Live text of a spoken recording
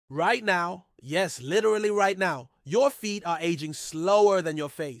Right now, yes, literally right now, your feet are aging slower than your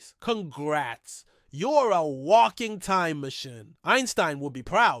face. Congrats. You're a walking time machine. Einstein would be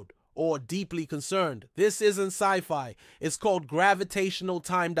proud or deeply concerned. This isn't sci-fi. It's called gravitational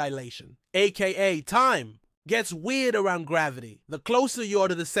time dilation, aka time gets weird around gravity. The closer you are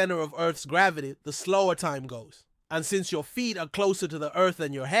to the center of Earth's gravity, the slower time goes. And since your feet are closer to the Earth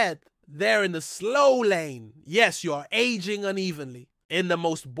than your head, they're in the slow lane. Yes, you are aging unevenly. In the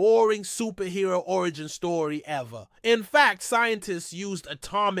most boring superhero origin story ever. In fact, scientists used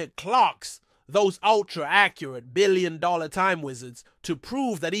atomic clocks, those ultra-accurate billion-dollar time wizards, to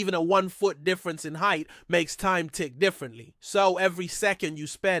prove that even a 1 foot difference in height makes time tick differently. So every second you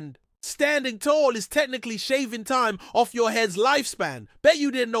spend standing tall is technically shaving time off your head's lifespan. Bet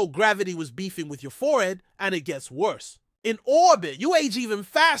you didn't know gravity was beefing with your forehead, and it gets worse. In orbit, you age even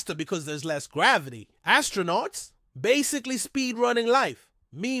faster because there's less gravity. Astronauts basically speed running life.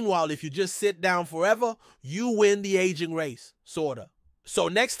 Meanwhile, if you just sit down forever, you win the aging race, sorta. So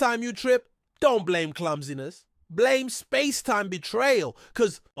next time you trip, don't blame clumsiness. Blame space-time betrayal,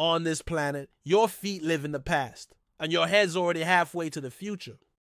 cause on this planet, your feet live in the past, and your head's already halfway to the future.